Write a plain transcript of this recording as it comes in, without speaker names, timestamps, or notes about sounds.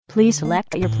Please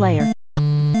select your player.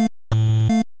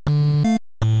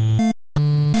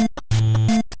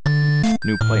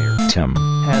 New player Tim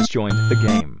has joined the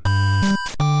game.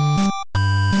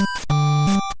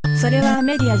 それはア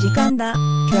メリア時間だ。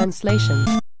 Translation.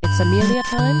 It's Amelia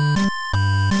time?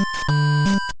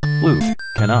 Luke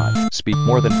cannot speak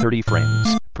more than 30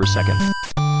 frames per second.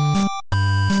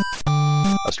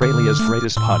 Australia's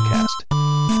greatest podcast.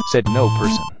 Said no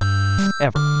person.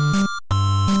 Ever.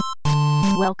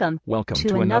 Welcome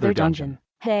to another dungeon.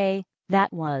 Hey,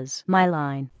 that was my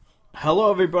line. Hello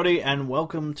everybody and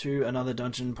welcome to another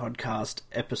Dungeon Podcast,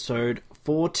 episode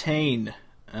 14.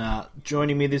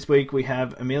 Joining me this week we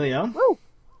have Amelia. Woo!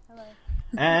 Hello.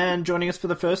 And joining us for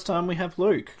the first time we have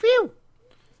Luke. Phew!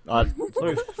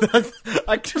 Luke.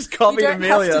 I just copied You don't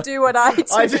Amelia. have to do what I do.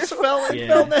 I just felt Yeah. it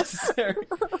felt necessary.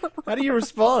 How do you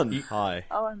respond? Hi.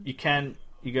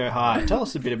 You go hi. Tell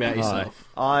us a bit about yourself.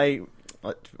 I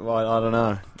don't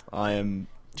know. I am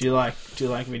Do you like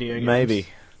video games? maybe.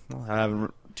 I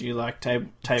haven't. Do you like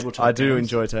tabletop I do games?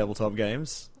 enjoy tabletop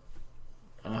games.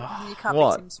 You can't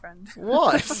What? be Tim's friend.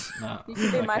 What? No. You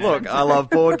can be my Look, friend. I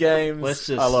love board games. Let's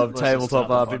just- I love let's just tabletop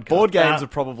start the RPG. podcast. Board games That- are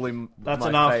probably that's my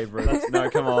enough. favourite. No,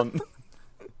 come on.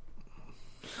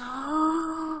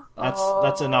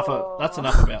 That's enough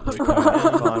about Luke.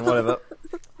 Fine, whatever.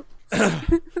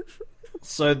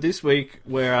 So this week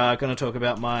we're going to talk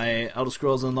about my Elder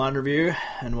Scrolls Online review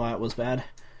and why it was bad.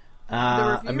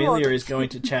 review Amelia or is going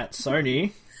to chat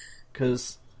Sony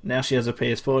because now she has a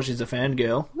PS4. She's a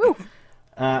fangirl.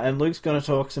 And Luke's going to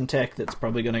talk some tech that's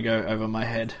probably going to go over my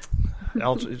head.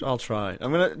 I'll try.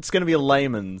 It's gonna be a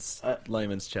layman's chat.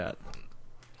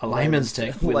 A layman's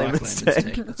tech. We Layman's like layman's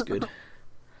tech. tech. That's good.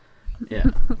 Yeah.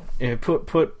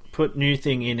 Put new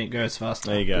thing in. It goes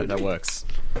faster. There you go. Good. That works.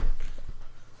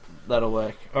 That'll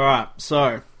work. Alright,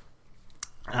 so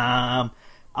Elder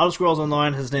Scrolls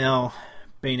Online has now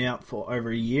been out for over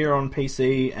a year on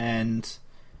PC and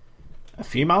a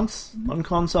few months on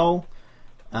console.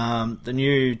 The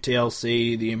new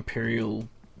DLC, the Imperial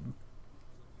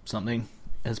something,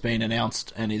 has been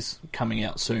announced and is coming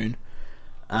out soon.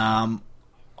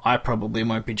 I probably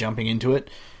won't be jumping into it.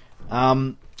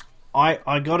 I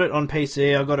got it on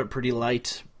PC, I got it pretty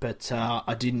late, but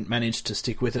I didn't manage to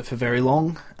stick with it for very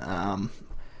long.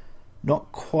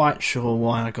 Not quite sure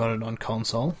why I got it on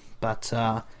console, but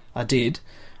I did.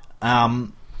 I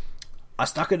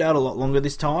stuck it out a lot longer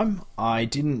this time. I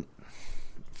didn't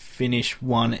finish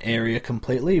one area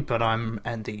completely, but I'm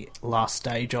at the last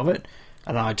stage of it,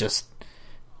 and I just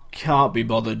can't be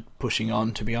bothered pushing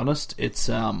on, to be honest. It's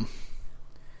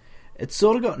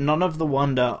sort of got none of the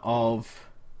wonder of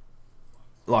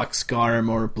like Skyrim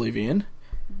or Oblivion.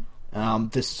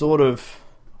 There's sort of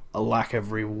a lack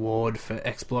of reward for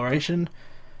exploration.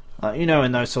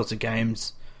 In those sorts of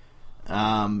games,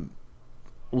 Skyrim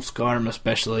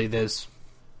especially, there's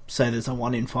a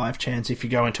 1 in 5 chance if you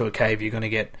go into a cave you're going to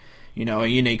get, a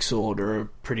unique sword or a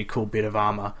pretty cool bit of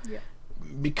armor. Yeah.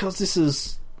 Because this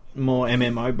is more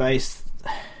MMO based,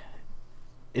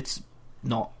 it's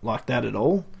not like that at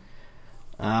all.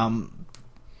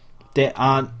 There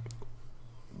aren't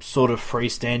sort of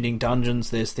freestanding dungeons.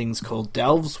 There's things called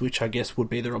delves, which I guess would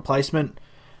be the replacement.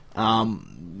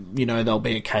 There'll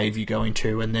be a cave you go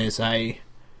into and there's a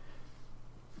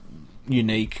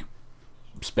unique,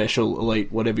 special,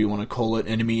 elite, whatever you want to call it,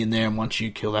 enemy in there, and once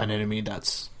you kill that enemy,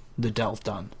 that's the delve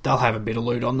done. They'll have a bit of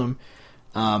loot on them,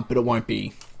 but it won't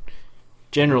be,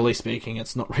 generally speaking,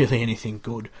 it's not really anything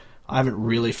good. I haven't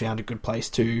really found a good place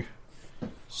to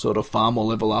sort of farm or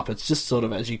level up. It's just sort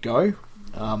of as you go.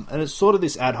 And it's sort of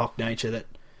this ad hoc nature that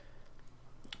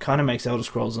kind of makes Elder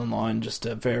Scrolls Online just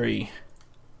a very...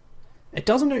 It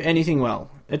doesn't do anything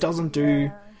well. It doesn't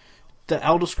do the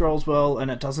Elder Scrolls well, and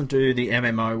it doesn't do the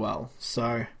MMO well.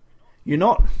 So you're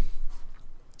not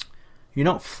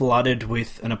flooded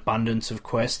with an abundance of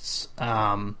quests.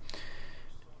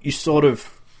 You sort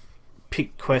of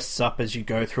pick quests up as you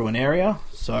go through an area.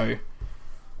 So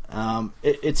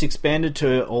it's expanded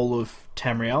to all of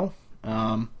Tamriel.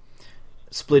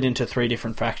 Split into 3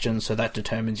 different factions, so that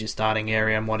determines your starting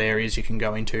area and what areas you can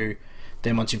go into.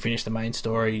 Then once you finish the main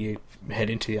story, you head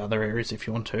into the other areas if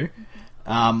you want to.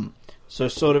 So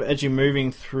sort of as you're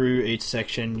moving through each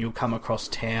section, you'll come across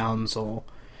towns or,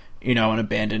 an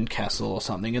abandoned castle or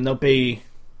something, and there'll be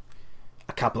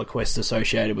a couple of quests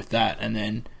associated with that, and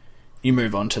then you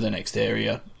move on to the next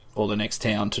area or the next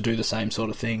town to do the same sort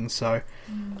of thing. So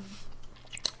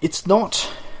it's not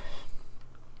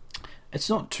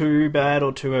too bad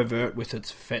or too overt with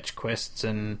its fetch quests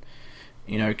and,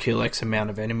 kill X amount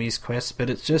of enemies quests, but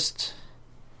it just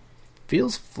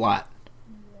feels flat.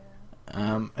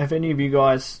 Have any of you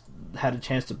guys had a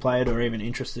chance to play it or even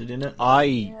interested in it?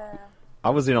 I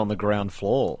was in on the ground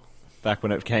floor back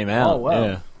when it came out. Oh, wow.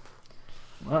 Yeah.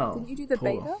 Wow. Didn't you do the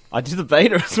Cool. beta? I did the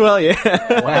beta as well,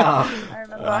 yeah. Wow. I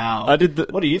remember. Wow. I did the.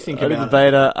 What do you think I did about the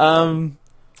it? beta.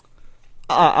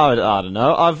 I don't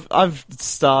know. I've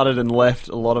started and left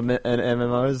a lot of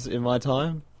MMOs in my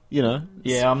time. You know,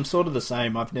 Yeah, I'm sort of the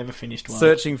same. I've never finished one.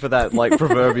 searching for that like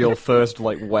proverbial first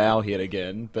like WoW hit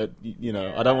again. But you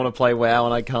know, I don't want to play WoW,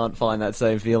 and I can't find that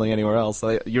same feeling anywhere else.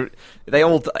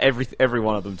 Every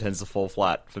one of them tends to fall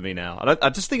flat for me now. I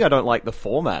just think I don't like the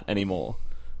format anymore.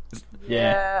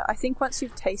 Yeah. I think once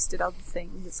you've tasted other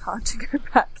things, it's hard to go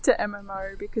back to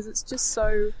MMO because it's just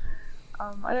so.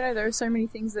 I don't know. There are so many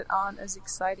things that aren't as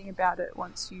exciting about it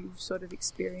once you've sort of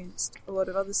experienced a lot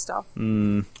of other stuff.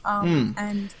 And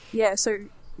yeah, so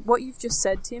what you've just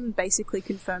said, Tim, basically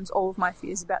confirms all of my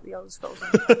fears about the Elder Scrolls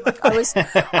Online. Like,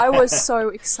 I was so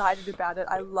excited about it.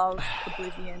 I love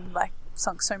Oblivion. Like,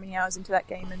 sunk so many hours into that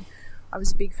game, and I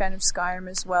was a big fan of Skyrim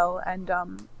as well. And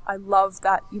I love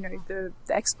that, you know, the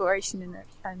exploration in it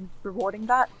and rewarding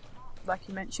that, like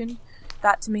you mentioned.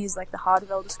 That to me is like the heart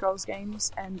of Elder Scrolls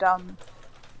games. And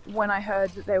when I heard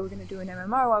that they were going to do an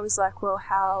MMO, I was like, well,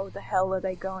 how the hell are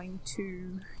they going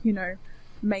to, you know,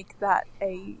 make that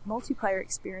a multiplayer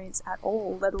experience at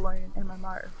all, let alone an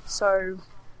MMO? So,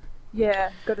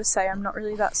 yeah, got to say, I'm not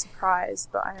really that surprised,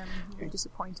 but I am, you know,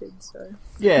 disappointed. So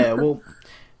Yeah, well,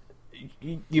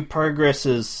 your progress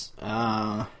is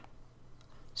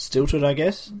stilted, I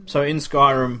guess. So in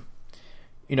Skyrim,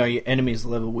 you know, your enemies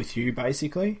level with you,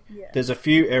 basically. Yeah. There's a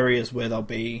few areas where they'll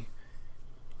be,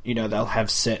 you know, they'll have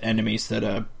set enemies that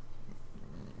are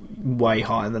way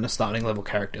higher than a starting level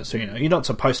character. So, you know, you're not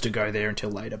supposed to go there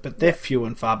until later, but they're few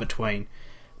and far between.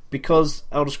 Because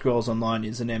Elder Scrolls Online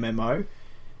is an MMO,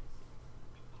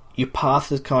 your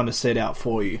path is kind of set out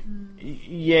for you.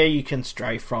 Yeah, you can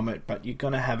stray from it, but you're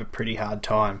going to have a pretty hard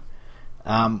time.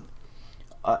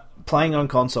 Playing on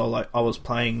console, I was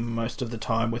playing most of the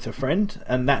time with a friend,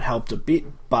 and that helped a bit,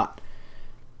 but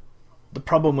the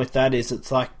problem with that is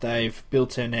it's like they've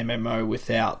built an MMO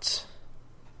without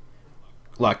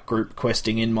like group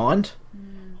questing in mind.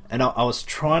 And I was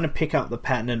trying to pick up the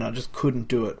pattern and I just couldn't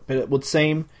do it. But it would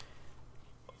seem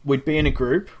we'd be in a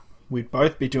group, we'd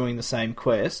both be doing the same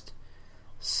quest.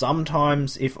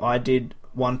 Sometimes if I did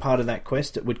one part of that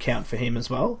quest, it would count for him as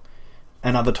well,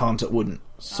 and other times it wouldn't.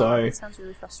 So that sounds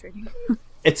really frustrating.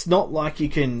 it's not like you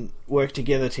can work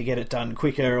together to get it done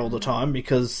quicker all the time,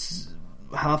 because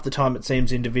half the time it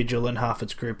seems individual and half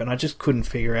it's group, and I just couldn't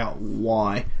figure out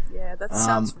why. Yeah, that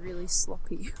sounds really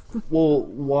sloppy. Well,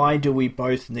 why do we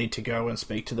both need to go and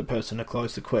speak to the person to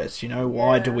close the quest? You know,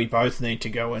 why do we both need to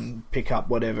go and pick up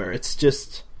whatever? It's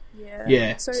just,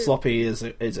 So, sloppy is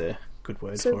a good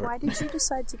word so for why it. did you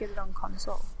decide to get it on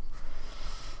console?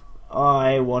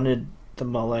 I wanted the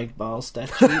Molag Bal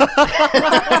statue.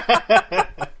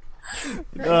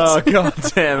 Oh god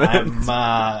damn it!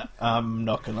 I'm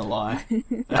not gonna lie.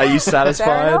 Are you Fair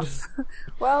satisfied? enough.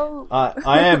 Well,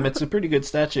 I am. It's a pretty good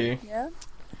statue. yeah,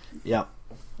 Yep.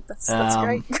 that's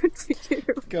great. Good for you.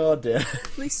 God damn!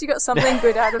 At least you got something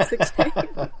good out of the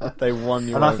game. They won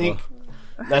you And over. I think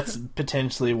that's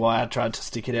potentially why I tried to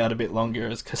stick it out a bit longer,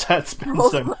 is because I had spent All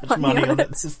so the much money money on on it.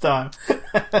 it this time.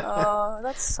 Oh,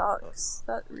 that sucks.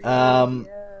 That really,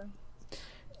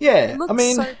 Yeah, It looked I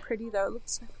mean, so pretty though. It looked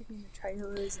so pretty in the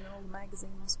trailers and all the magazine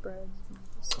spreads. And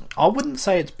just... I wouldn't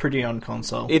say it's pretty on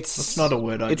console. That's not a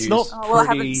word I'd it's use. not- Oh, well, I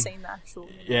haven't Pretty- seen the actual.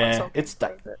 Yeah, console it's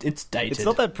gameplay, but- it's dated. It's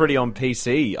not that pretty on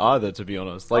PC either, to be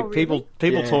honest. Like really? people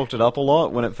Yeah. talked it up a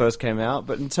lot when it first came out,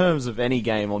 but in terms of any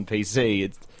game on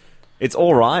PC, it's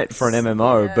all right for an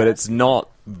MMO, Yeah. but it's not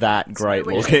that great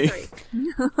No Witcher looking.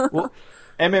 3. Well,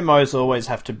 MMOs always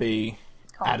have to be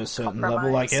at a certain level, I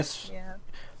Compromised, guess. Yeah.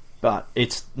 But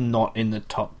it's not in the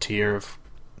top tier of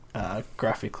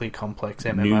graphically complex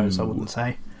MMOs, I wouldn't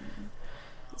say.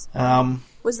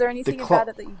 Was there anything clo- about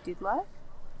it that you did like?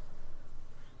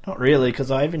 Not really,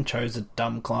 because I even chose a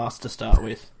dumb class to start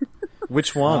with.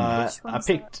 Which one? Which I one's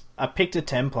picked a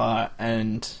Templar,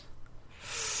 and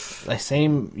they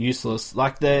seem useless.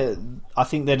 Like I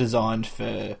think they're designed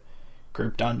for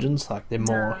group dungeons. Like they're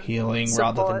more healing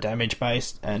rather than support. damage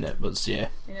based, and it was In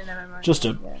an MMO.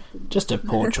 just a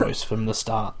poor choice from the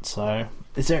start. So,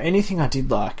 is there anything I did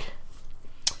like?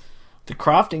 The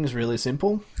crafting is really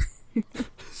simple.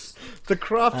 The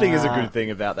crafting is a good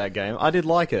thing about that game. I did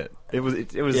like it. It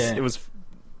was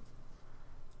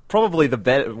probably the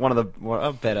better one of the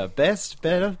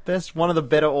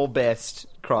better or best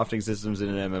crafting systems in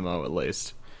an MMO at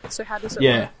least. So how does it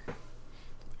Yeah.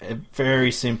 work?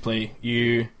 Very simply,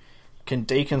 you can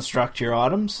deconstruct your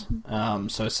items.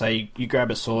 So say you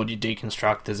grab a sword, you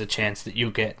deconstruct, there's a chance that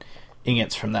you'll get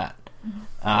ingots from that.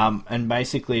 And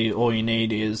basically all you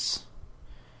need is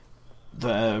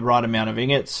the right amount of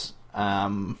ingots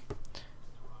and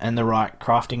the right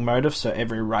crafting motive. So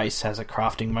every race has a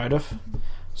crafting motive.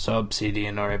 So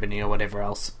obsidian or ebony or whatever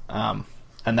else. And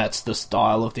that's the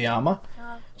style of the armour.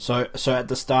 So at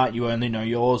the start you only know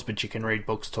yours, but you can read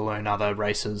books to learn other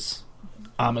races'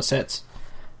 armour sets.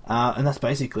 And that's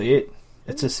basically it.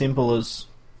 It's as simple as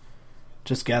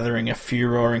just gathering a few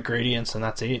raw ingredients and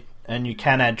that's it. And you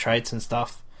can add traits and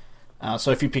stuff.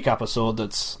 So if you pick up a sword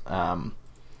that's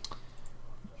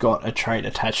got a trait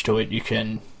attached to it, you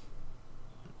can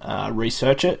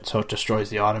research it, so it destroys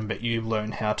the item, but you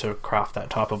learn how to craft that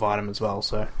type of item as well.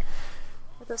 So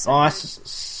nice,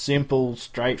 simple,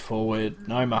 straightforward,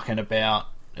 no mucking about.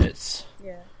 It's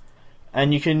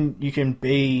and you can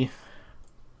be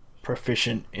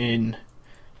proficient in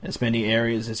as many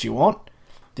areas as you want.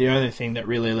 The only thing that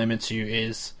really limits you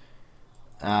is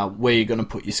where you're going to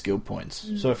put your skill points.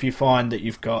 So if you find that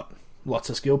you've got lots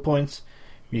of skill points,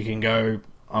 you can go,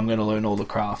 I'm going to learn all the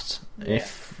crafts.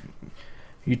 If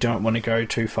you don't want to go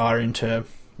too far into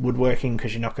woodworking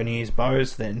because you're not going to use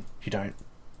bows, then you don't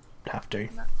have to.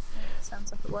 That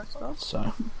sounds like it works well.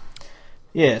 So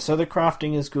yeah, so the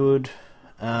crafting is good.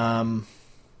 How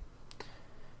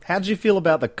did you feel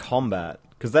about the combat?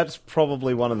 Because that's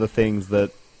probably one of the things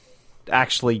that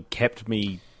actually kept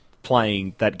me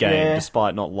playing that game,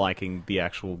 despite not liking the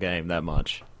actual game that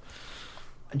much.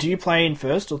 Do you play in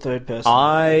first or third person?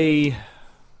 I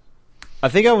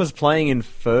think I was playing in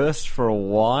first for a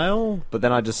while, but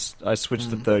then I switched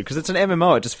to third because it's an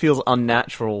MMO. It just feels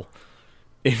unnatural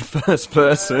in first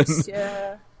person.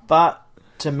 Yeah. But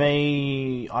to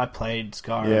me, I played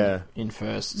Skyrim in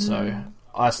first, so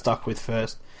I stuck with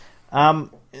first.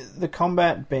 The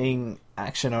combat being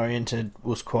action-oriented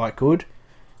was quite good.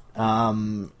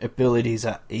 Abilities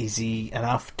are easy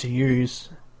enough to use.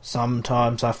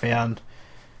 Sometimes I found,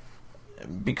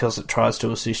 because it tries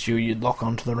to assist you, you'd lock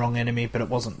onto the wrong enemy, but it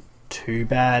wasn't too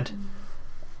bad.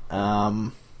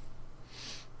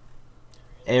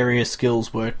 Area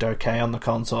skills worked okay on the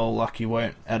console, like you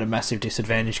weren't at a massive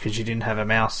disadvantage because you didn't have a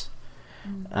mouse.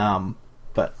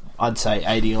 But I'd say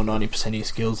 80 or 90% of your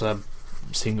skills are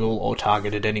single or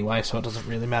targeted anyway, so it doesn't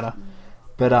really matter.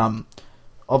 But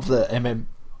of the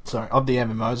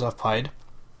MMOs I've played,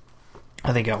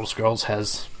 I think Elder Scrolls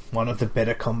has one of the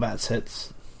better combat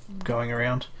sets going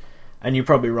around. And you're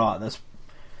probably right, that's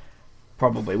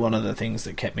probably one of the things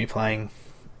that kept me playing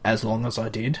as long as I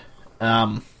did.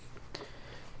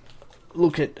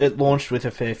 Look, it launched with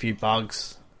a fair few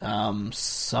bugs.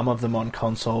 Some of them on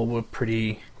console were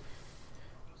pretty,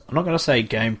 I'm not going to say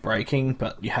game breaking,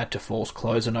 but you had to force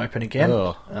close and open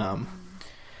again.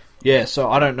 Yeah, so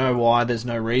I don't know why, there's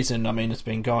no reason. I mean, it's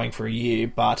been going for a year,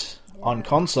 but on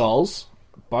consoles,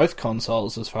 both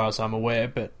consoles as far as I'm aware,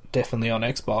 but definitely on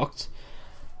Xbox,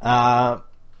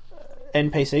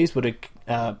 NPCs would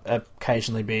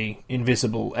occasionally be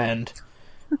invisible and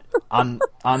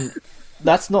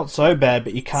that's not so bad,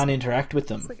 but you can't interact with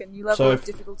them. It's like a new level of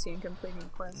difficulty in completing a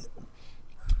quest.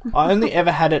 I only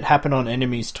ever had it happen on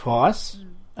enemies twice.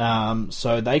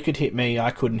 So they could hit me,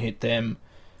 I couldn't hit them.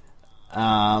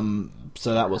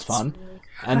 So that was fun. Really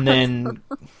and then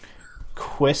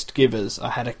quest givers, I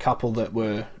had a couple that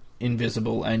were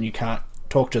invisible and you can't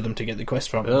talk to them to get the quest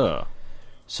from them.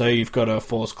 So you've got to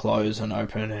force close and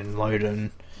open and load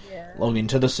and log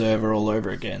into the server all over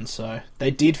again. So they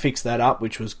did fix that up,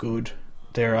 which was good.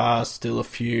 There are still a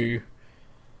few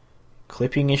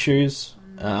clipping issues.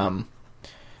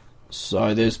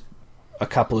 So there's a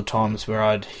couple of times where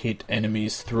I'd hit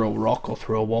enemies through a rock or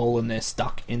through a wall and they're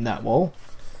stuck in that wall.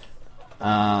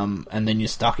 And then you're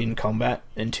stuck in combat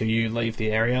until you leave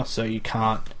the area, so you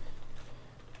can't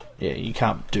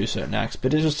do certain acts.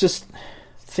 But it was just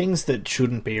things that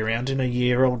shouldn't be around in a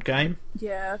year-old game.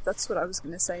 Yeah, that's what I was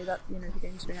going to say, that, the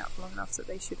game's been out for long enough that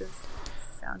they should have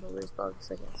found all those bugs,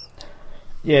 I guess.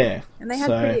 Yeah. And they had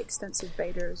pretty extensive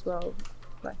beta as well.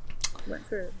 Like, went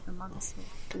for a month or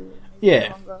two, maybe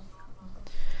longer.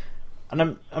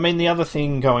 And I mean, the other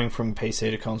thing going from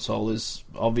PC to console is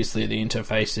obviously the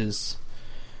interface is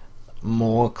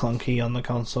more clunky on the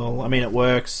console. I mean, it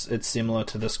works, it's similar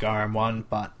to the Skyrim one,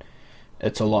 but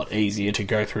it's a lot easier to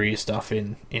go through your stuff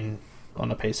in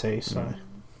on a PC. So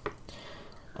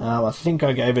I think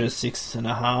I gave it a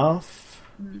 6.5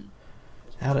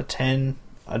 out of 10.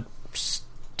 I'd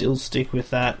still stick with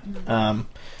that.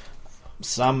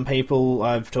 Some people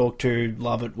I've talked to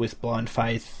love it with blind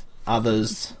faith.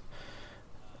 Others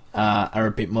are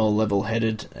a bit more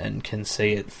level-headed and can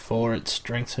see it for its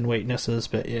strengths and weaknesses.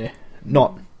 But yeah,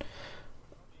 not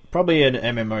probably an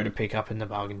MMO to pick up in the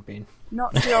bargain bin.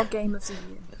 Not your game of the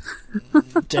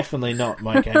year. Definitely not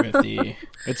my game of the year.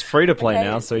 It's free to play Okay.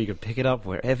 now, so you can pick it up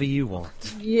wherever you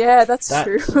want. Yeah, that's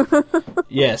That's- true.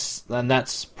 Yes, and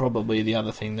that's probably the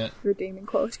other thing that Redeeming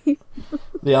quality.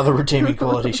 the other redeeming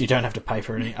qualities. You don't have to pay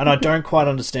for anything, and I don't quite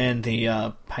understand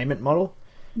the payment model.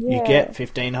 Yeah. You get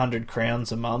 1,500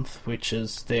 crowns a month, which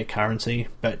is their currency,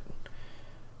 but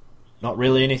not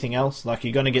really anything else. Like,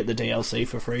 you're going to get the DLC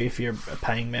for free if you're a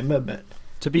paying member, but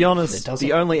To be It honest, doesn't-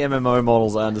 the only MMO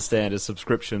models I understand are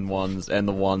subscription ones and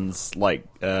the ones like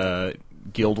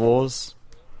Guild Wars,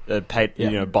 paid,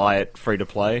 Yep. buy it free to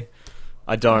play.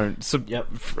 I don't.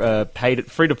 Yep.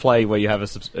 Paid free to play where you have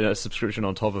a subscription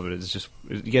on top of it.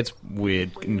 It gets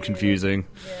weird and confusing.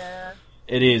 Yeah.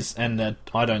 it is, and that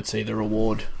I don't see the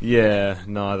reward. Yeah,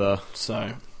 neither.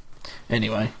 So,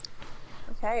 anyway,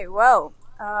 Okay, well,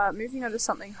 moving on to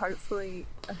something hopefully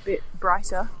a bit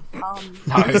brighter. no,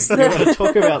 if you want to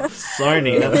talk about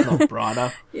Sony, that's not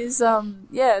brighter. Is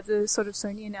the sort of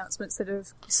Sony announcements that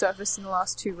have surfaced in the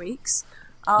last 2 weeks.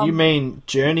 You mean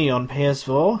Journey on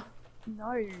PS4?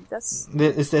 No, that's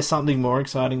Is there something more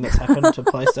exciting that's happened to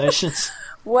PlayStations?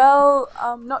 well,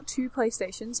 not to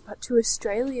PlayStations, but to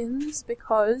Australians,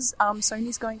 because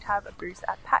Sony's going to have a booth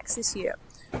at PAX this year.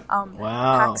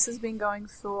 Wow. PAX has been going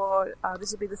for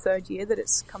this will be the 3rd year that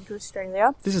it's come to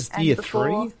Australia. This is And year before-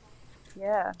 3?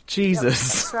 Yeah. Yep,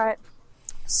 Jesus. that's right.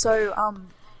 So,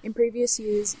 in previous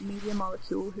years, Media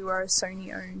Molecule, who are a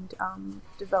Sony-owned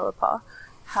developer,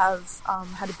 have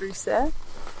had a booth there,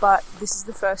 but this is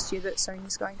the first year that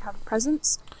Sony's going to have a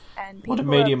presence. And What did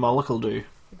people are- Media Molecule do?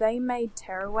 They made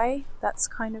Tearaway. That's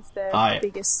kind of their Ah, yeah.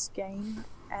 biggest game,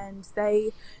 and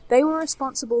they were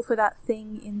responsible for that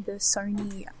thing in the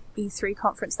Sony E3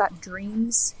 conference, that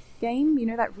Dreams game. You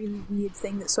know, that really weird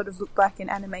thing that sort of looked like an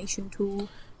animation tool,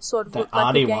 sort of That looked like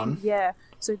arty a game. one? Yeah.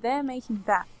 So they're making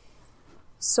that.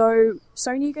 So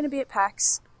Sony are going to be at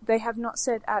PAX. They have not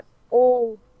said at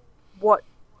all what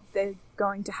they're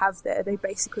going to have there. They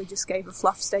basically just gave a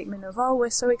fluff statement of, oh, we're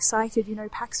so excited,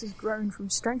 PAX has grown from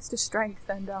strength to strength,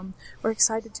 and we're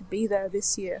excited to be there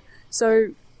this year. So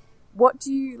what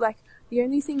do you, the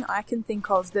only thing I can think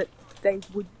of that they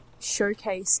would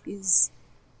showcase is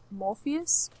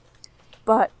Morpheus,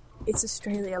 but it's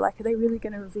Australia. Are they really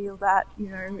going to reveal that,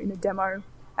 in a demo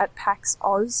at PAX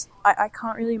Oz? I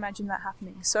can't really imagine that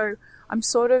happening. So I'm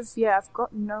sort of, I've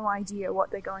got no idea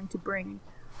what they're going to bring.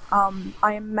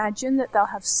 I imagine that they'll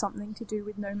have something to do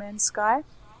with No Man's Sky,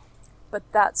 but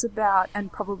that's about,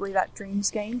 and probably that Dreams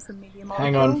game from Media Molecule.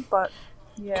 Hang on. But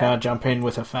yeah, Can I jump in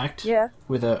with a fact? yeah,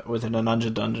 With an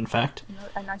Ananja Dungeon fact.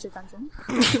 a Ninja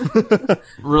Dungeon.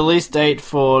 Release date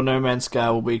for No Man's Sky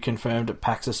will be confirmed at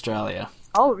PAX Australia.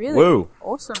 Oh, really? Woo.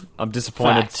 Awesome. I'm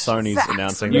disappointed Facts. Sony's Facts.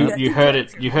 announcing You, that. you heard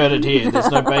it. You heard it here. There's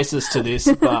no basis to this,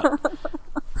 but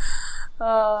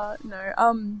No.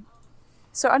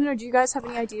 So I don't know. Do you guys have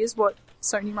any ideas what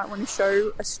Sony might want to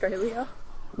show Australia?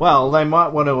 well, they might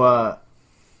want to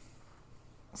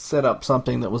set up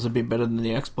something that was a bit better than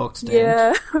the Xbox stand.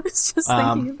 Yeah, I was just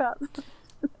Um, thinking about that.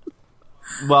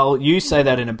 Well, you say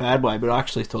that in a bad way, but I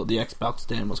actually thought the Xbox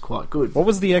stand was quite good. What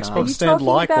was the Are Xbox you stand talking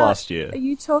like about- last year? Are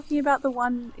you talking about the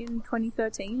one in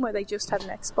 2013 where they just had an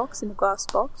Xbox in a glass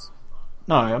box?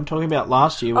 No, I'm talking about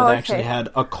last year where Oh, they okay. actually had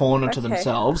a corner to Okay.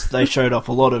 themselves. They showed off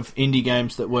a lot of indie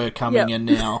games that were coming Yep. and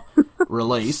now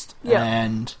released, Yep.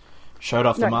 and showed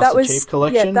off the No, Master Chief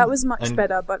collection. Yeah, that was much and-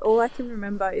 better. But all I can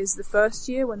remember is the first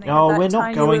year when they had Oh, that we're not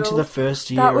tiny going little... to the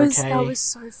first year, That was okay? that was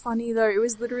so funny though. It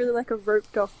was literally like a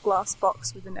roped off glass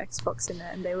box with an Xbox in it,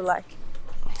 and they were like,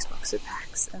 Xbox at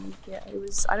PAX, and yeah, it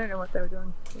was. I don't know what they were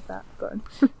doing with that, but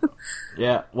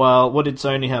Yeah, well, what did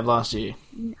Sony have last year?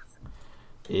 Nothing.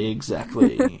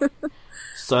 Exactly.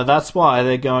 So that's why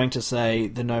they're going to say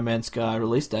the No Man's Sky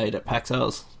release date at PAX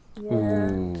Oz.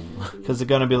 yeah. Because they're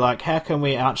going to be like, how can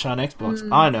we outshine Xbox?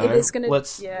 I know. it is gonna-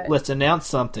 let's yeah. let's announce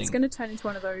something. It's going to turn into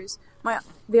one of those.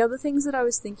 The other things that I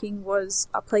was thinking was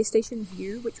a PlayStation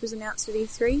Vue, which was announced at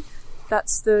E3.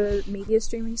 That's the media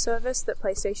streaming service that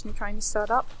PlayStation are trying to start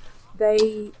up.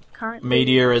 They currently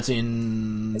Media as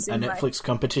in As a in, like- Netflix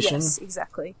competition. Yes,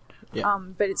 exactly. Yeah.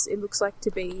 But it looks like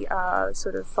to be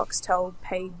sort of Foxtel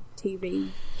paid TV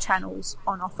channels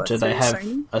on offer Do through they have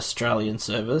Sony. Australian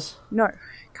servers? No.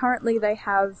 Currently they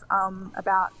have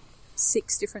about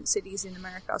 6 different cities in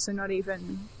America, so not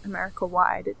even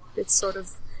America-wide. It's sort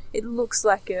of... It looks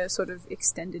like a sort of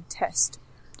extended test.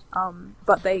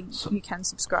 But you can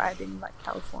subscribe in like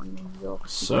California, New York.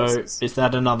 So places. is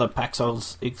that another PAX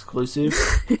Oz exclusive?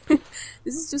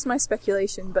 This is just my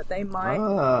speculation, but they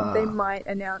might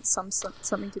announce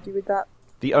something to do with that.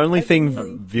 The only I thing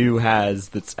really- View has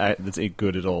that's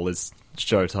good at all is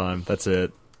Showtime. That's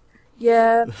it.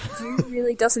 Yeah, View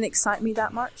really doesn't excite me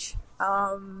that much.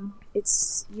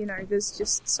 It's, there's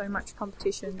just so much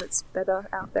competition that's better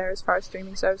out there as far as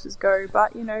streaming services go.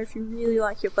 But, if you really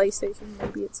like your PlayStation,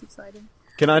 maybe it's exciting.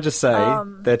 Can I just say,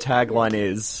 their tagline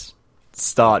is,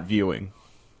 start viewing.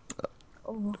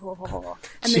 Oh.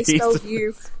 And they spell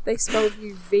View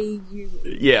VUE.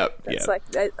 Yeah, That's yeah. like,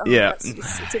 that, Yeah, that's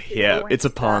just, it's a bit yeah, boring. it's a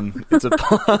pun. It's a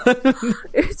pun.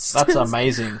 It's That's just-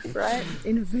 amazing. Right?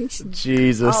 Innovation.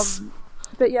 Jesus.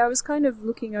 But yeah, I was kind of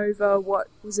looking over what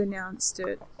was announced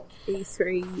at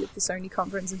E3 at the Sony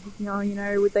conference and thinking,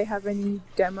 would they have any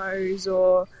demos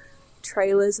or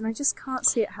trailers? And I just can't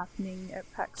see it happening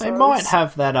at PAX. They might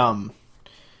have that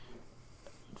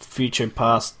future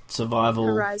past survival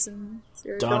Horizon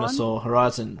Zero dinosaur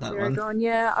Horizon, that Zero one. Dawn.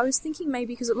 Yeah, I was thinking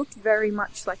maybe because it looked very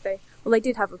much like they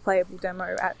did have a playable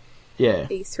demo at Yeah.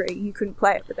 E3. You couldn't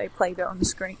play it, but they played it on the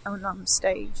screen on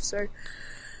stage.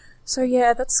 So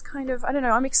yeah, that's kind of, I don't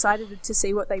know. I'm excited to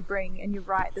see what they bring. And you're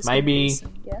right. There's gonna be Maybe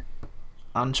some,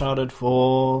 Uncharted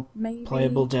 4 maybe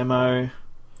playable demo.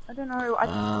 I don't know.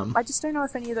 I just don't know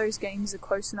if any of those games are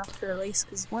close enough to release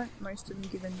because weren't most of them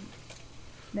given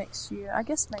next year? I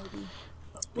guess maybe.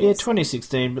 Yeah,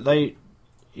 2016, but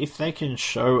if they can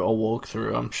show a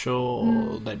walkthrough, I'm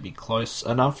sure they'd be close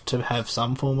enough to have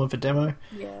some form of a demo.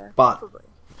 Yeah, But probably.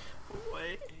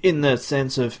 in the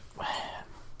sense of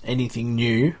anything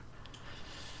new,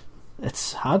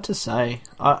 it's hard to say.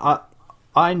 I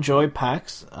enjoy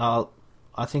PAX.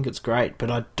 I think it's great, but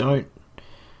I don't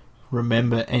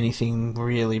remember anything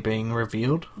really being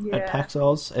revealed at Yeah. PAX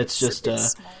Oz. It's just a bit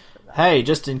small for that. hey,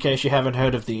 just in case you haven't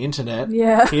heard of the internet,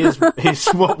 Yeah. here's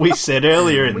what we said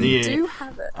earlier in the We year. do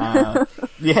have it.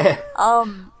 Yeah.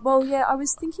 Well, yeah, I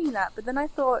was thinking that, but then I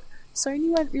thought Sony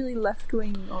went really left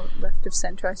wing or left of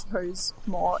center, I suppose,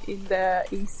 more in their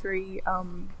E3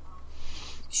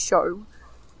 show.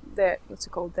 Their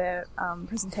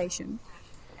presentation,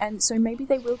 and so maybe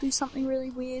they will do something really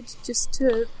weird just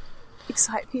to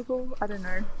excite people. I don't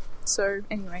know. So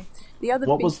anyway, the other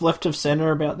What big, was left of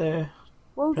center about there?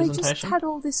 well, they just presentation? had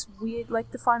all this weird,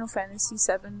 like the Final Fantasy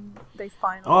VII. They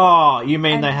finally Oh, you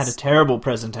mean they And- had a terrible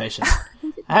presentation?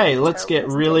 Hey, let's get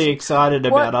terrible really presentation. excited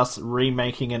What- about us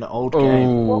remaking an old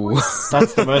game. What Oh. was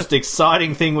That's the most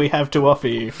exciting thing we have to offer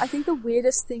you. I think the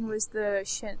weirdest thing was the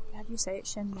how do you say it?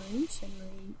 Shenmue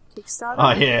Kickstarter.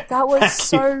 Oh yeah, that was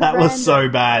so that was so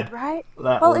random, bad. right?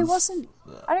 That Well, it was- wasn't.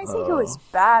 I don't think it was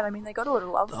bad. I mean, they got a lot of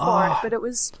love for Oh, it, but it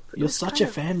was. It You're was such kind a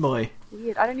of fanboy.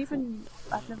 Weird. I've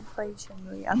never played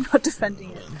Shenmue. I'm not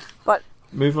defending it, but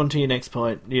Move on to your next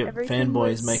point. Your Everything fanboy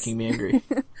was- is making me angry.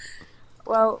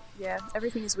 well, yeah,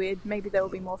 everything is weird. Maybe there will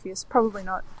be Morpheus. Probably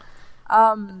not.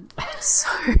 So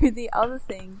the other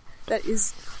thing that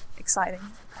is exciting,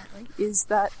 apparently, is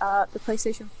that the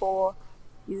PlayStation 4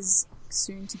 is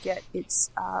soon to get its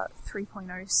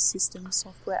 3.0 system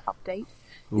software update.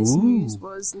 This news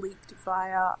was leaked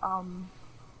via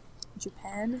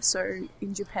Japan. So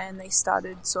in Japan, they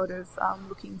started sort of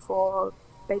looking for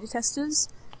beta testers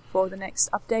for the next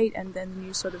update, and then the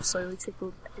news sort of slowly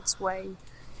trickled its way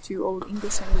to all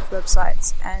English language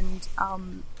websites. And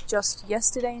just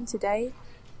yesterday and today,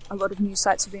 a lot of news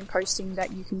sites have been posting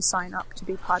that you can sign up to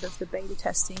be part of the beta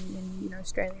testing in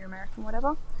Australia, America, and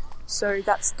whatever. So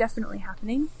that's definitely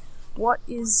happening. What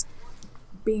is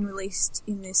being released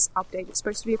in this update? It's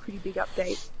supposed to be a pretty big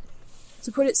update.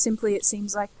 To put it simply, it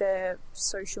seems like they're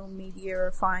social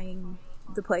media-ifying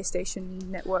the PlayStation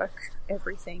Network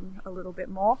everything a little bit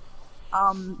more.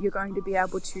 You're going to be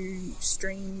able to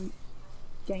stream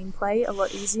gameplay a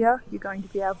lot easier. You're going to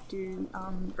be able to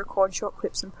record short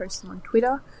clips and post them on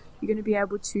Twitter. You're going to be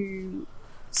able to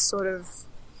sort of,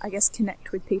 I guess,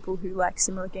 connect with people who like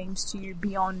similar games to you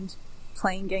beyond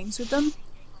playing games with them.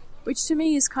 Which to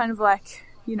me is kind of like,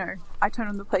 I turn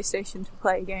on the PlayStation to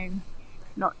play a game,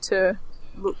 not to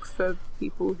look for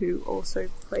people who also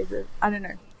play I don't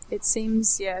know. It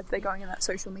seems, they're going in that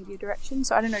social media direction.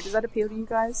 So I don't know, does that appeal to you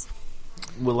guys?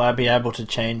 Will I be able to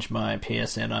change my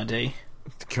PSN ID?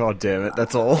 God damn it,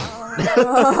 that's all.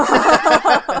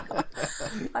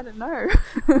 I don't know.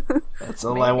 That's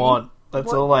all I Maybe. want. That's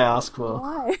What- all I ask for.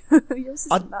 Why? Yours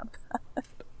isn't that bad.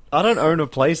 I don't own a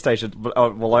PlayStation, but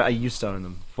I used to own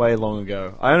them way long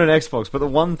ago. I own an Xbox, but the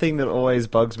one thing that always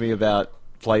bugs me about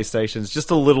PlayStations,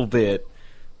 just a little bit,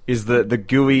 is that the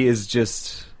GUI is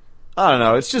just, I don't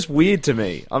know, it's just weird to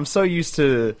me. I'm so used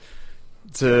to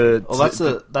Well, that's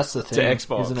the thing,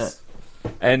 Xbox, isn't it?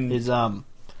 and Is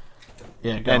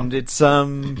yeah, go and on. it's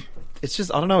it's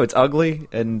just I don't know. It's ugly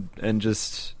and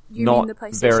just You not mean the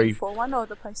PlayStation very 4 one or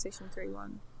the PlayStation 3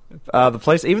 one? the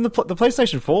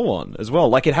PlayStation 4 one as well.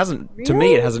 Like it hasn't to me,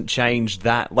 Really? it hasn't changed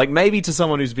that. Like maybe to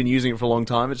someone who's been using it for a long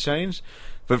time, it's changed.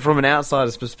 But from an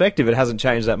outsider's perspective, it hasn't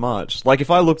changed that much. Like if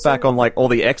I look back on like all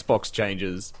the Xbox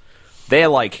changes, they're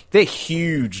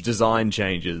huge design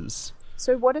changes.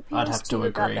 So what I'd appeals have to to you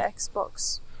about agree. the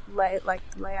Xbox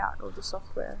layout or the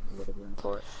software, or whatever you want to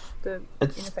call it, the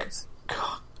interface?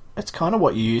 It's kind of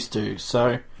what you used to.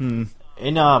 So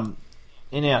in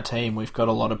our team, we've got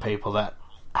a lot of people that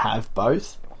have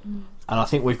both, and I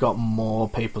think we've got more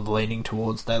people leaning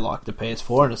towards they like the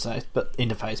PS4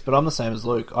 interface. But I'm the same as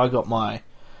Luke. I got my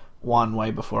one way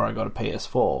before I got a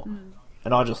PS4,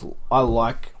 and I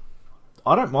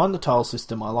don't mind the tile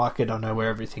system. I like it. I know where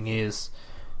everything is.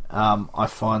 I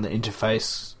find the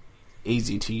interface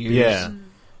easy to use. Yeah.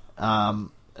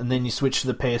 And then you switch to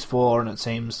the PS4 and it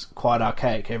seems quite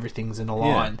archaic. Everything's in a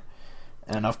line.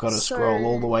 And I've got to scroll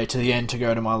all the way to the end to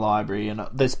go to my library. And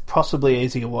there's possibly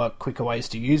quicker ways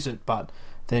to use it, but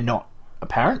they're not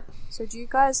apparent. So do you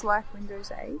guys like Windows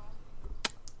 8?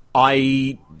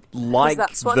 I like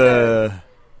that's what the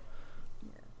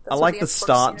That's what like the Xbox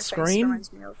start interface screen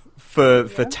reminds me of. for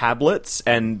Yeah. tablets,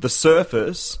 and the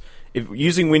Surface. If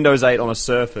using Windows 8 on a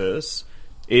Surface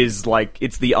is like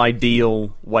it's the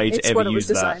ideal way to It's ever what it was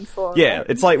use that. designed for, Yeah, right?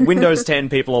 it's like Windows 10.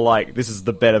 People are like, this is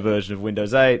the better version of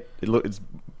Windows 8. It's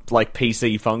like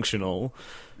PC functional.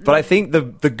 But I think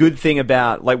the good thing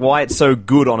about like why it's so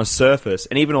good on a Surface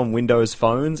and even on Windows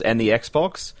phones and the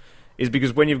Xbox is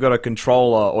because when you've got a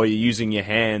controller or you're using your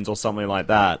hands or something like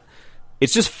that,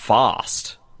 it's just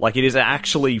fast. Like it is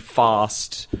actually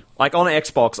fast. Like on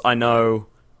Xbox, I know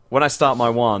when I start my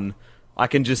one, I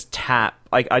can just tap.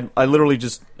 I literally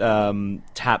just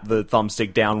tap the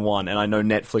thumbstick down one, and I know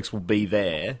Netflix will be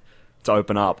there to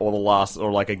open up, or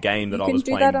like a game that I was You can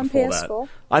do playing that on before PS4. that.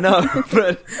 I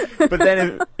know, but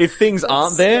then if things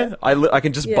aren't there, I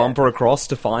can just bumper across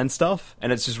to find stuff,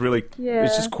 and it's just really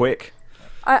it's just quick.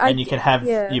 And you can have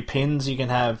your pins. You can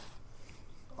have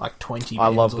like 20 pins I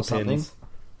love or the something. pins.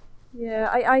 Yeah,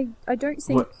 I don't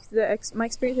think my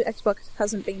experience with Xbox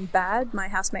hasn't been bad. My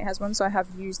housemate has one, so I have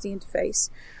used the interface.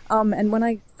 And when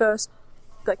I first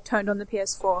turned on the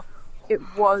PS4, it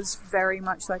was very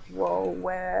much like, whoa,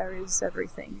 where is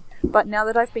everything? But now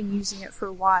that I've been using it for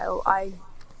a while,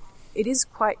 it is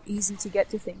quite easy to get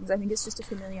to things. I think it's just a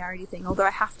familiarity thing. Although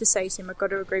I have to say, Tim, I've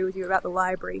got to agree with you about the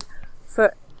library.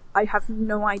 I have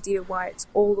no idea why it's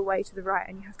all the way to the right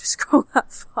and you have to scroll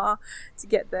that far to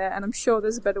get there. And I'm sure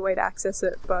there's a better way to access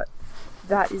it, but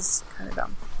that is kind of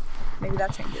dumb. Maybe they'll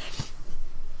change it.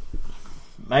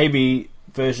 Maybe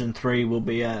version 3 will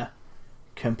be a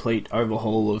complete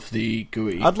overhaul of the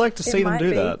GUI. I'd like to see them might do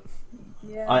be. that.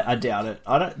 Yeah. I doubt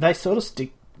it. They sort of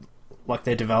stick, like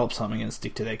they develop something and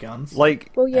stick to their guns.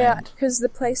 Like, Well, yeah, And- because the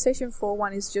PlayStation 4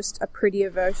 one is just a prettier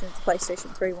version of the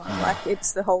PlayStation 3 one. Like,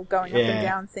 it's the whole going up and Yeah.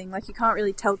 down thing. Like, you can't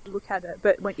really tell to look at it,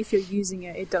 but if you're using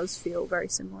it, it does feel very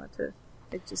similar to...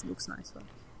 It just looks nicer.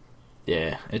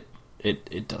 Yeah,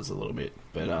 it does a little bit,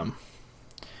 but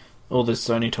all this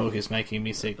Sony talk is making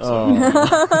me sick. So.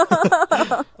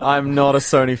 I'm not a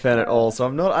Sony fan at all, so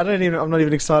I'm not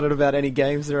even excited about any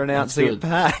games they're announcing at good.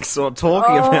 PAX or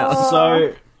talking about.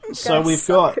 So Guys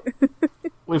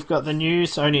we've got the new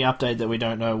Sony update that we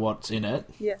don't know what's in it.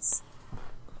 Yes.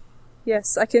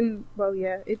 Yes, I can... Well,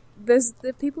 yeah.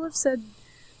 The people have said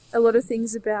a lot of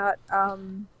things about...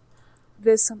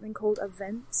 there's something called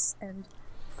events and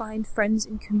find friends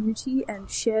in community and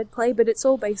shared play, but it's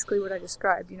all basically what I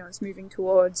described. You know, it's moving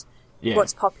towards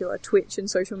what's popular, Twitch and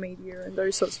social media and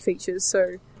those sorts of features.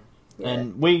 So, yeah.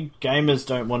 And we gamers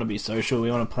don't want to be social. We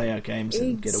want to play our games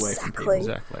and get away from people.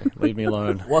 Exactly. Leave me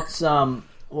alone. What's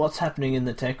happening in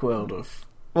the tech world of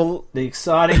Well, the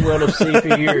exciting world of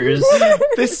CPUs?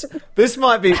 this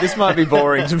might be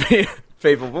boring to me.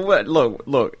 People, but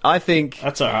look. I think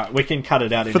That's all right. We can cut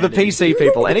it out in for the editing. PC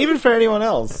people, and even for anyone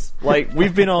else, like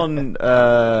we've been on,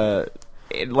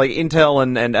 like Intel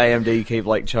and AMD keep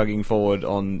like chugging forward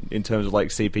in terms of like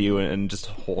CPU and just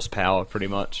horsepower, pretty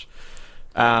much.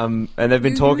 And they've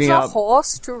been talking use up. a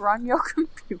horse to run your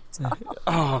computer.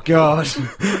 Oh god.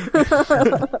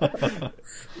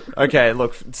 Okay,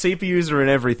 look, CPUs are in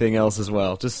everything else as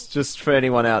well. Just for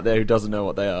anyone out there who doesn't know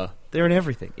what they are, they're in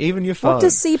everything, even your phone. What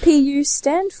does CPU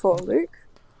stand for, Luke?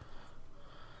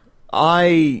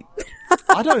 I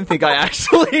don't think I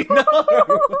actually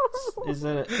know. Is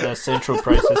it a central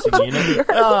processing unit?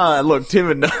 Look, Tim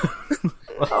and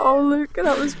Oh, Luke,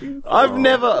 that was beautiful. I've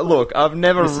never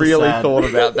This is really sad. thought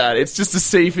about that. It's just a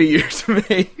CPU to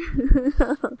me.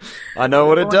 I know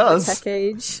what it Born in the does. Tech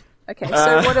age. Okay,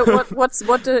 so what's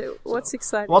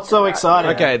exciting? What's so about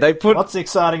exciting? Okay, they put What's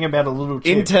exciting about a little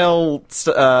chip?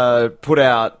 Intel put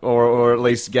out, or at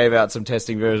least gave out some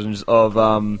testing versions of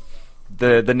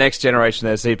the next generation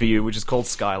of their CPU, which is called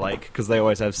Skylake, because they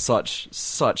always have such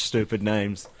stupid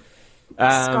names.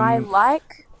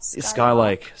 Skylake?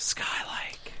 Skylake.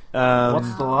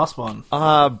 What's the last one?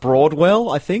 Broadwell,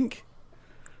 I think.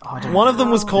 Oh, I don't One of them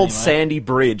know. was called Anyway. Sandy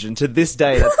Bridge, and to this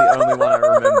day, that's the only one I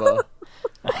remember.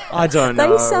 I don't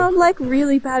know. They sound like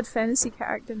really bad fantasy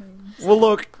character names. Well,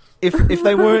 look, if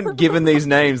they weren't given these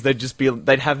names, they'd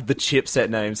have the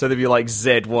chipset name, so they'd be like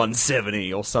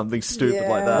Z170 or something stupid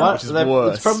like that, Yeah. which is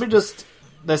worse. It's probably just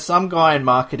there's some guy in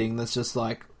marketing that's just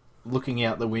like looking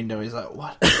out the window. He's like,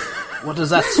 "What? What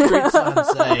does that street sign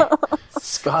say?"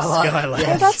 Skylight.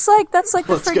 Yeah, Yes. that's like the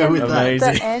Let's go with friggin'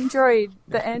 that.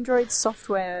 the Android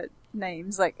software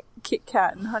names like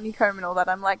KitKat and Honeycomb and all that.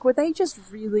 I'm like, were they just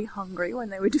really hungry when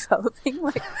they were developing?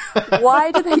 Like,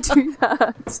 why do they do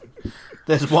that?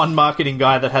 There's one marketing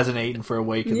guy that hasn't eaten for a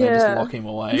week, and they just Yeah. lock him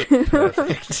away.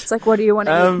 It's like, what do you want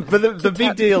to eat? But the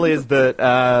big deal is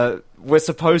that we're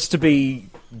supposed to be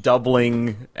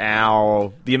doubling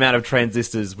the amount of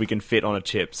transistors we can fit on a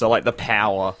chip. So, like, the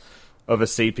power of a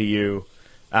CPU.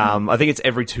 I think it's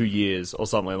every 2 years or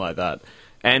something like that.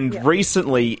 And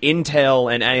recently,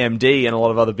 Intel and AMD and a lot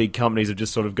of other big companies have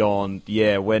just sort of gone,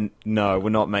 we're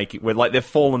not making... they've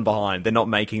fallen behind. They're not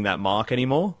making that mark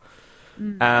anymore.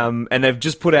 And they've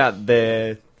just put out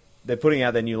they're putting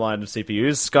out their new line of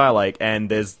CPUs, Skylake, and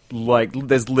there's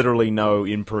literally no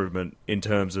improvement in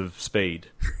terms of speed,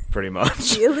 pretty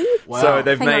much. Really? Wow. So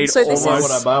they've Hang on, made so this Why is-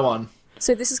 would I buy one?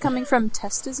 So this is coming from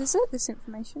testers, is it? This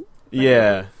information?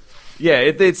 Yeah.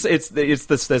 It's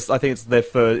this. I think it's their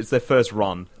first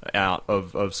run out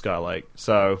of Skylake.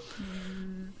 So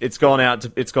it's gone out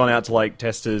to like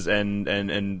testers and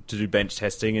to do bench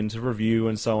testing and to review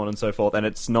and so on and so forth. And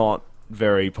it's not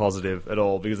very positive at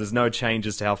all because there's no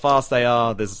changes to how fast they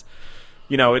are. There's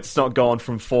it's not gone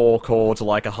from 4 core to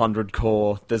like 100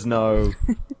 core. There's not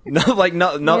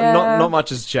much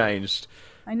has changed.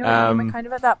 I know, I'm kind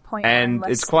of at that point. where And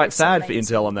unless it's quite there's sad for something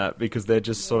Intel on that because they're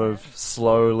just sort of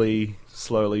slowly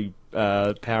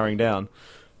powering down.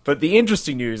 But the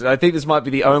interesting news, and I think this might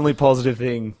be the only positive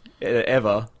thing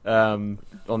ever on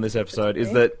this episode,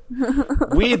 is that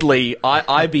weirdly,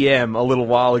 IBM a little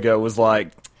while ago was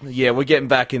like, yeah, we're getting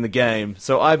back in the game.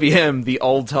 So IBM, the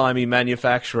old-timey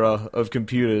manufacturer of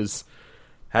computers,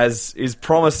 is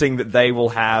promising that they will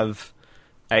have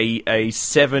a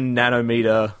 7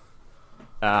 nanometer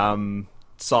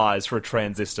size for a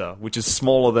transistor, which is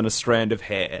smaller than a strand of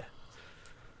hair.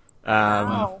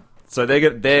 Wow. So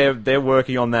they're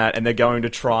working on that, and they're going to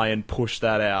try and push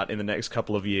that out in the next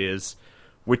couple of years,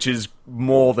 which is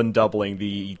more than doubling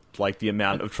the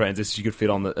amount of transistors you could fit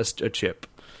on a chip.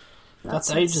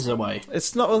 That's ages away.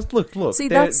 It's not. Look. See,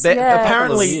 they're that's- yeah.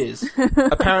 apparently Years.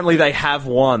 apparently they have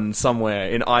one somewhere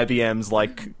in IBM's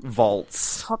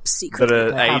vaults Top secret. that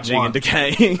are They have aging one. and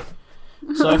decaying.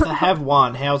 So if they have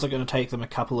one, how is it going to take them a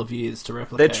couple of years to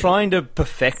replicate? They're trying to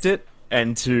perfect it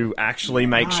and to actually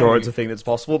make sure it's a thing that's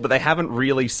possible, but they haven't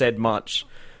really said much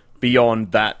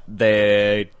beyond that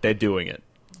they're doing it.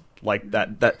 Like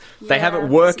that they have it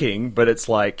working, but it's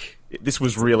like this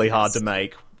was really hard to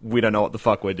make. We don't know what the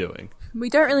fuck we're doing. We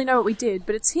don't really know what we did,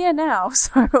 but it's here now,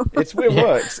 so... It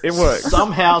works. It works.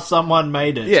 Somehow someone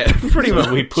made it. Yeah, pretty much.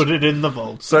 We put it in the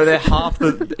vault. So they're half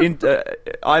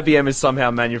IBM is somehow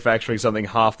manufacturing something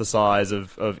half the size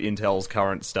of Intel's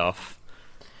current stuff.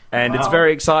 And it's Wow.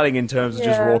 very exciting in terms of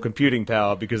just Yeah. raw computing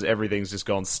power because everything's just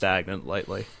gone stagnant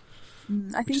lately.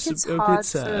 I think is it's a bit hard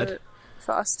sad.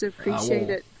 for us to appreciate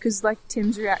well. it, because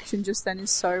Tim's reaction just then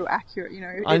is so accurate,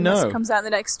 I unless know. it comes out in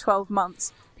the next 12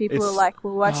 months, people It's- are like,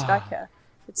 well, why should I care?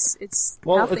 It's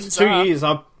how Well, things it's 2 are. years.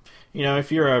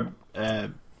 If you're a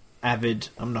avid,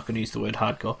 I'm not going to use the word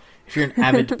hardcore. If you're an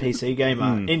avid PC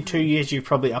gamer, in 2 years you've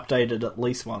probably updated at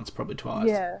least once, probably twice.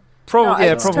 Yeah. Probably,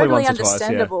 No, it's probably totally once or twice. Yeah.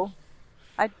 understandable.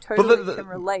 I totally the- can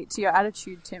relate to your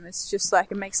attitude, Tim. It's just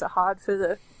like it makes it hard for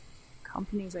the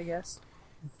companies, I guess.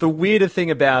 The weirder thing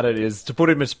about it is, to put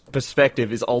it in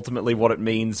perspective, is ultimately what it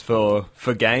means for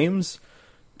games.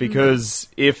 Because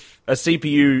if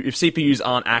CPUs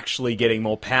aren't actually getting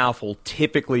more powerful,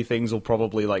 typically things will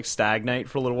probably stagnate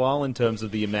for a little while in terms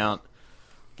of the amount,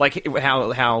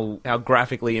 how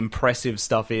graphically impressive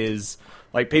stuff is.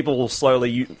 People will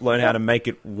slowly learn how to make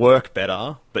it work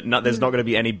better, but there's not going to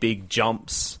be any big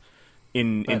jumps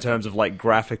in terms of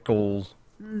graphical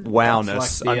wowness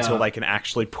That's like the, until they can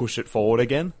actually push it forward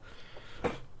again.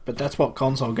 But that's what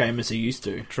console gamers are used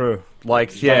to. True.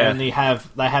 They have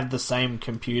the same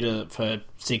computer for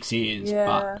 6 years, Yeah.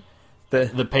 but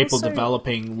the people Also-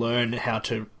 developing learn how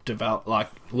to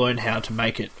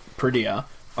make it prettier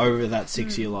over that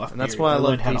 6-year life. And that's period. why I They love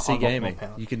learn how to PC unlock more gaming.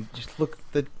 power. You can just look.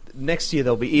 Next year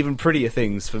there'll be even prettier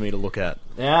things for me to look at.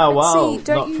 Yeah, But well, see,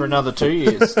 don't not you- for another 2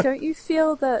 years. Don't you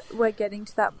feel that we're getting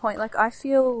to that point? Like, I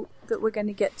feel that we're going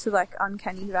to get to, like,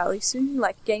 Uncanny Valley soon.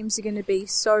 Like, games are going to be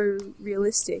so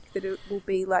realistic that it will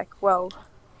be like, well,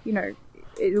 you know,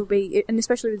 it'll be... And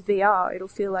especially with VR, it'll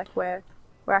feel like we're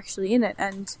actually in it.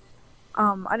 And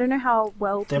I don't know how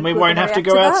well Then we people are won't gonna have to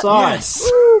react go that. outside.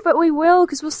 Ooh, but we will,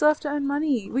 because we'll still have to earn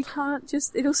money. We can't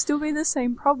just... It'll still be the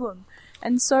same problem.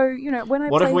 And so, you know, when I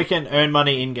What play... if we can earn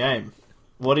money in game?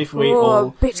 What if we Oh,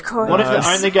 all? Bitcoin. What if the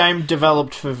Nice. only game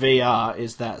developed for VR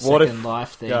is that What if- Second Life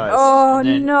thing? Guys. Oh, And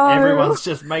then no. everyone's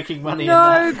just making money in No,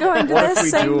 that. going to What their if we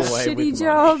same do away shitty with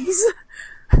jobs.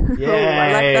 Yay! Oh,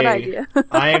 I like that idea.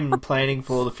 I am planning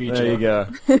for the future. There you go.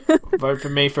 Vote for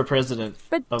me for president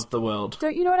But of the world.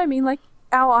 don't you know what I mean? Like,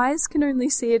 our eyes can only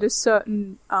see at a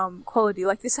certain quality.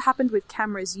 Like, this happened with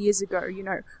cameras years ago, you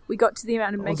know. We got to the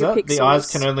amount of What was that? megapixels. The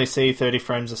eyes can only see 30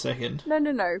 frames a second.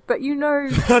 No. But you know,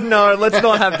 No, let's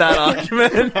not have that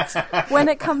argument. when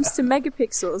it comes to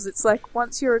megapixels, it's like,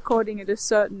 once you're recording at a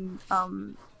certain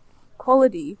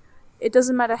quality, it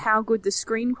doesn't matter how good the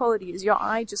screen quality is, your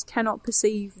eye just cannot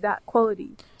perceive that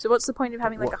quality. So what's the point of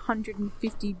having, like, a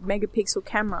 150 megapixel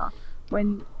camera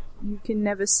when you can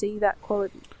never see that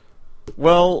quality?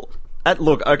 Well,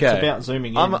 look, okay. It's about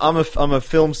zooming in. I'm a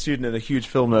film student and a huge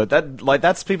film nerd.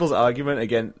 That's people's argument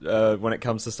again when it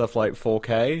comes to stuff like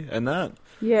 4K and that.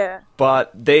 Yeah. But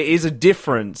there is a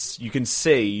difference you can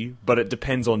see, but it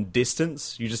depends on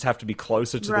distance. You just have to be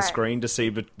closer to the Right. screen to see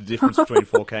the difference between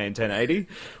 4K and 1080,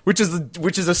 which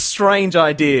is a strange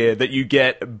idea that you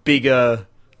get bigger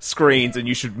screens and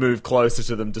you should move closer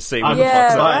to them to see what I'm the Yeah,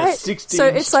 fuck's up. buy a right? 60 So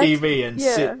inch it's like- TV and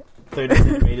yeah. sit 30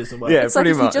 centimeters away. Yeah. It's like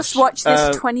pretty if you much. just watch this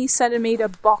 20 20 centimeter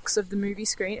box of the movie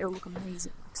screen, it'll look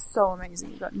amazing. So amazing.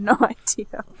 You've got no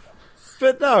idea.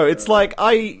 But no, it's like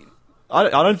I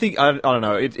don't think I don't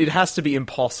know. It has to be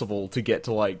impossible to get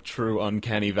to like true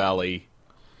Uncanny Valley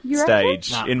You reckon?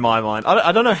 stage Nah. in my mind.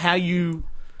 I don't know how you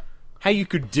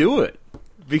could do it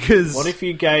because What if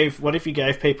you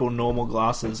gave people normal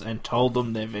glasses and told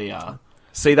them they're VR?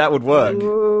 see that would work.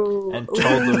 Ooh. And told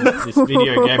them this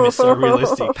video game is so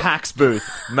realistic. PAX booth,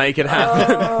 make it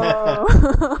happen.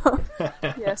 Oh.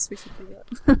 Yes, we should do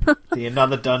that. The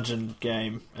Another Dungeon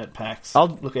game at PAX.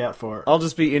 I'll- Look out for it. I'll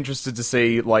just be interested to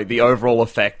see like the overall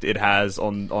effect it has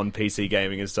on PC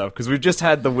gaming and stuff because we've just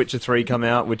had The Witcher 3 come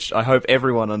out, which I hope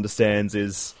everyone understands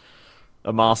is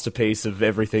a masterpiece of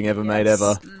everything ever made Yes.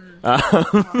 ever.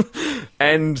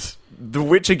 And the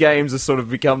Witcher games have sort of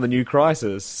become the new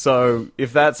Crysis. So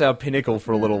if that's our pinnacle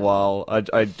for a little while,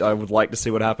 I would like to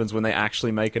see what happens when they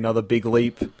actually make another big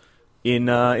leap in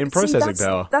processing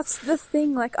power. That's the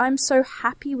thing. Like, I'm so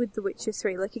happy with The Witcher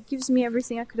 3. Like, it gives me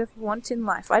everything I could ever want in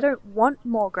life. I don't want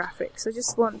more graphics. I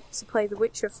just want to play The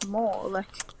Witcher for more. Like,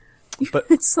 But-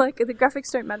 it's like the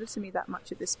graphics don't matter to me that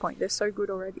much at this point. They're so good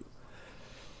already.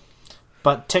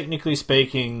 But technically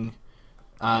speaking,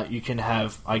 you can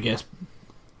have, I guess,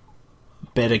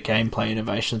 better gameplay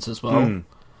innovations as well.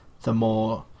 The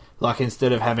more, like,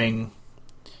 instead of having,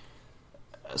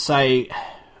 say,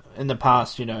 in the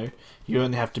past, you know, you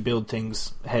only have to build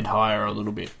things head higher a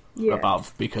little bit Yeah.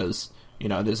 above because, you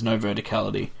know, there's no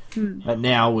verticality. But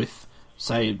now with,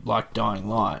 say, like Dying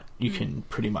Light, you can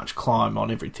pretty much climb on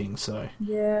everything, so...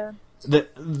 Yeah.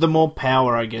 The more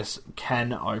power, I guess,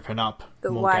 can open up The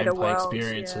more wider gameplay world,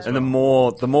 experience yeah. as And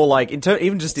well. the more like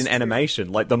even just in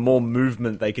animation, like the more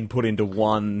movement they can put into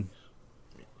one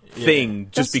thing,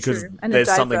 just That's because true. And a there's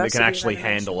something that diversity can of actually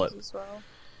handle it. animations as well.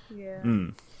 Yeah.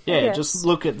 Yeah, Yes. just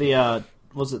look at the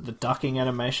was it the ducking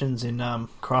animations in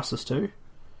Crysis 2?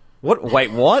 What?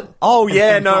 Wait, what? Oh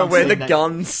yeah, no, I've where seen the that-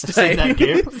 guns Seen stay. that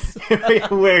gif?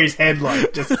 Where his head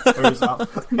like just goes up.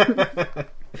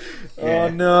 Oh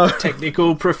no.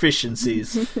 Technical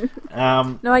proficiencies.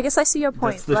 No, I guess I see your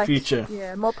point. That's the like, future.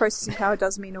 Yeah, more processing power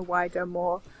does mean a wider,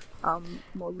 more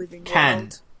living Can.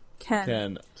 world.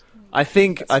 Can. I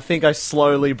think I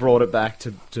slowly brought it back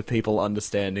to people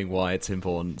understanding why it's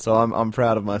important. So I'm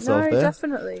proud of myself No, there.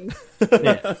 definitely.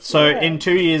 Yeah. So in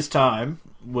 2 years' time,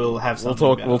 we'll have We'll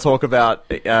something. talk about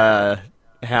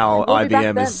how We'll be back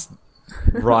IBM then. is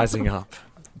rising up,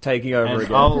 taking over And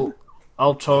again.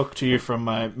 I'll talk to you from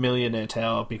my millionaire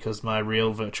tower because my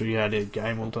real virtual reality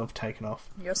game will have taken off.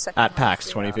 Your second At one, PAX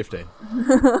yeah. 2015.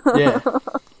 Yeah,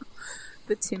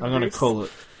 The Tim I'm gonna Bruce.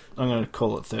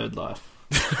 call it Third Life.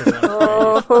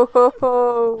 Oh, ho, ho,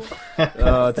 ho.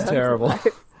 Oh, it's terrible.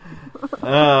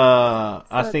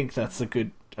 I think that's a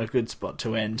good spot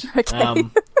to end. Okay.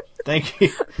 Thank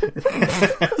you.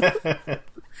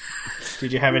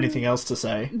 Did you have anything else to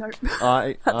say? Nope.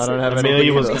 I don't have Amelia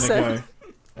anything was either. going to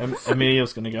go. Amelia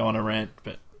was going to go on a rant,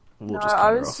 but we'll No, just cut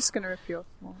I her was off. just going to rip you off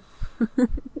more.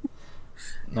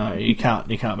 No, you can't.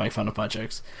 You can't make fun of my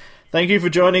jokes. Thank you for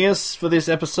joining us for this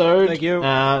episode. Thank you.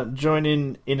 Join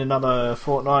in another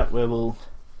fortnight where we'll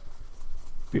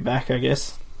be back, I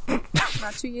guess. 2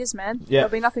 years, man. Yeah.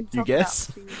 There'll be nothing to You talk guess?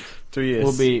 about. 2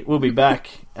 years. 2 years. We'll be back.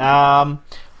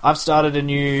 I've started a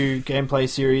new gameplay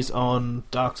series on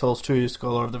Dark Souls 2: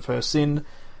 Scholar of the First Sin.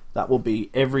 That will be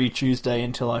every Tuesday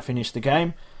until I finish the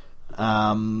game.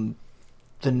 The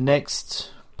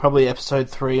next, probably episode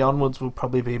 3 onwards, will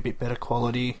probably be a bit better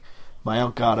quality. My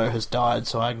Elgato has died,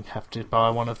 so I have to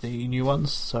buy one of the new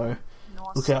ones. So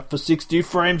Nice. look out for 60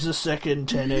 frames a second,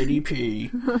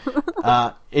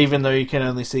 1080p. Even though you can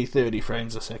only see 30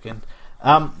 frames a second.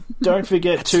 Don't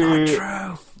forget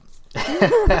to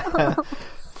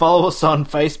follow us on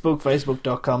Facebook,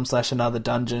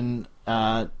 facebook.com/anotherdungeon.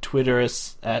 Twitter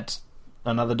us at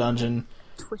Another Dungeon.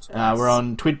 Twitter. We're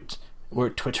on We're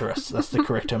Twitter us. That's the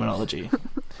correct terminology.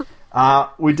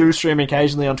 We do stream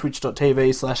occasionally on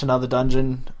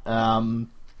twitch.tv/anotherdungeon.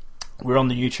 We're on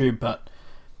the YouTube, but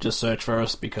just search for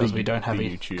us because we don't have the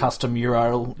a YouTube. custom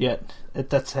URL yet.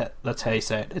 That's how you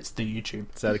say it. It's the YouTube.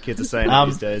 That's how the kids are saying it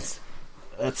these days.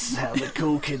 That's how the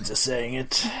cool kids are saying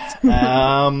it.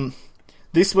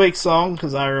 This week's song,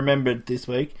 because I remembered this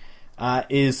week,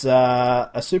 is a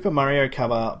Super Mario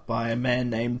cover by a man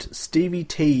named Stevie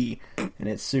T, and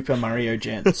it's Super Mario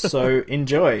Gent. So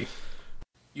enjoy.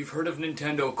 You've heard of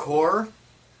Nintendo Core?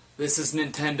 This is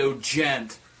Nintendo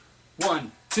Gent.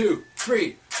 1, 2,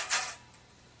 3.